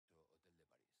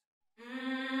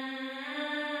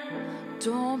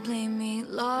Don't blame me,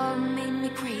 love made me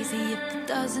crazy. If it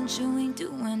doesn't, you ain't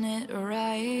doing it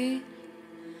right.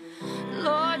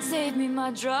 Lord save me, my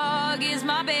drug is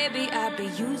my baby. I'll be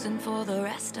using for the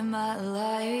rest of my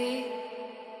life.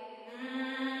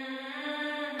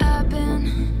 I've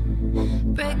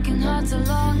been breaking hearts a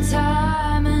long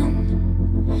time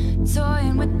and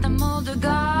toying with them older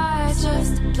guys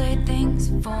just to play things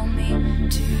for me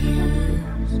to use.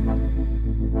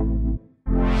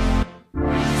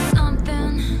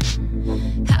 Something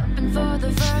happened for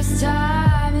the first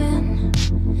time in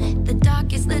the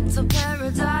darkest little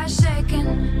paradise,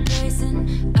 shaking,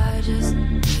 pacing. I just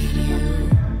need you.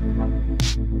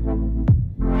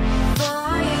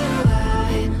 For you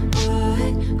I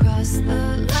would cross the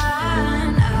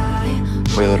line.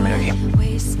 Voy a dormir aquí.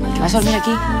 ¿Te vas a dormir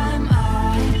aquí?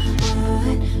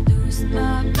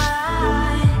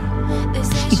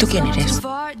 ¿Y tú quién eres?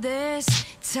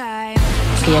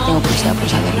 Que ya tengo curiosidad por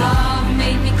saberlo.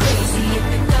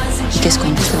 ¿Y qué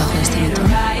escondes debajo de este mito?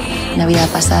 Una vida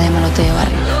pasada de malote de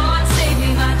barrio.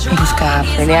 Busca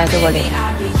peleas de bolero.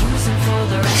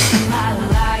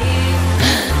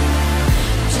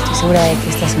 Estoy segura de que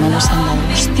estas manos han dado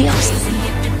hostias.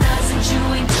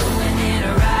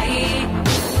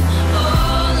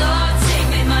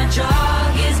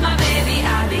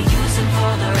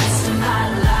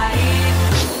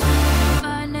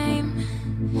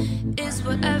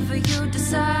 Whatever you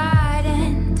decide,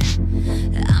 and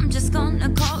I'm just gonna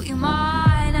call you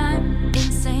mine. I'm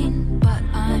insane, but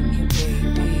I'm your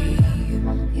baby.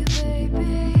 Your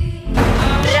baby.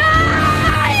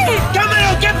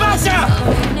 ¡Cameron! ¿Qué pasa?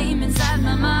 Your name inside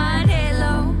my mind,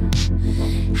 halo,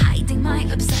 hiding my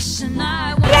obsession.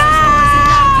 I want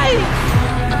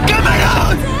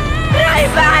 ¡Cameron! ¡Ray,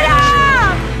 para!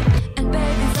 And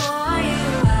baby, for you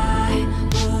I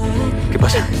would. ¿Qué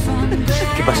pasa?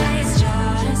 ¿Qué pasa?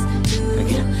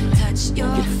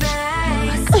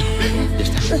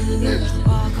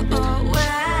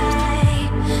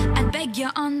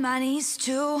 On my knees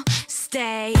to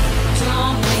stay.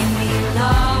 Don't blame me,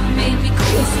 love made me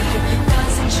crazy. If it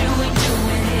doesn't, you ain't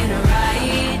doing it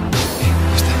right.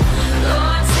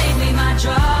 Lord save me, my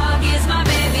drug is my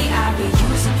baby. I'll be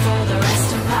using for the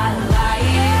rest of my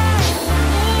life.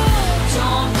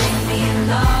 Don't blame me,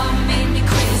 love made me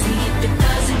crazy. If it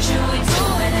doesn't, you ain't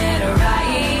doing it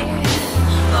right.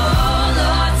 Oh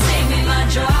Lord save me, my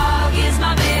drug is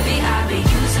my baby. I'll be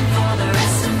using for the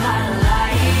rest of my life.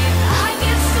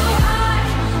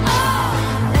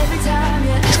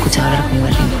 He escuchado hablar con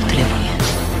Berlín por teléfono.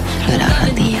 Lo de la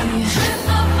garantía.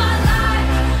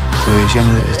 Pues ya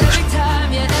no debes dos.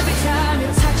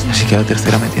 Así que a la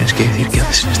tercera me tienes que decir qué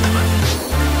haces en esta mano.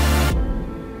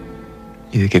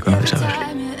 ¿Y de qué conoces a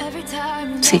Berlín?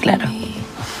 Sí, claro.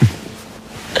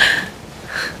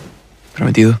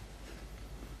 ¿Prometido?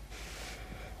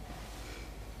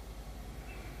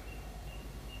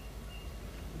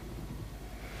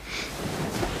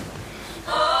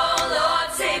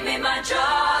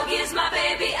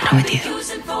 Prometido.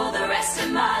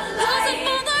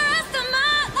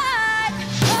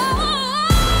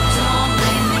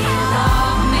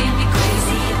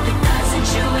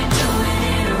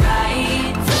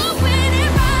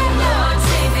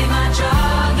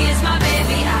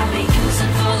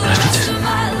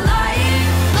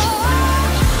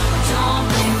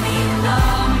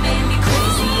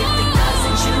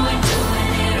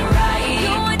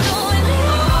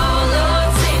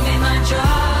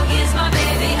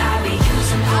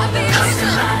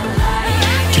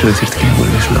 Quiero decirte que me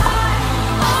vuelves loco.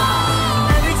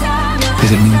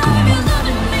 Desde el minuto uno.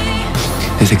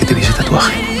 Desde que te vi ese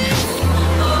tatuaje.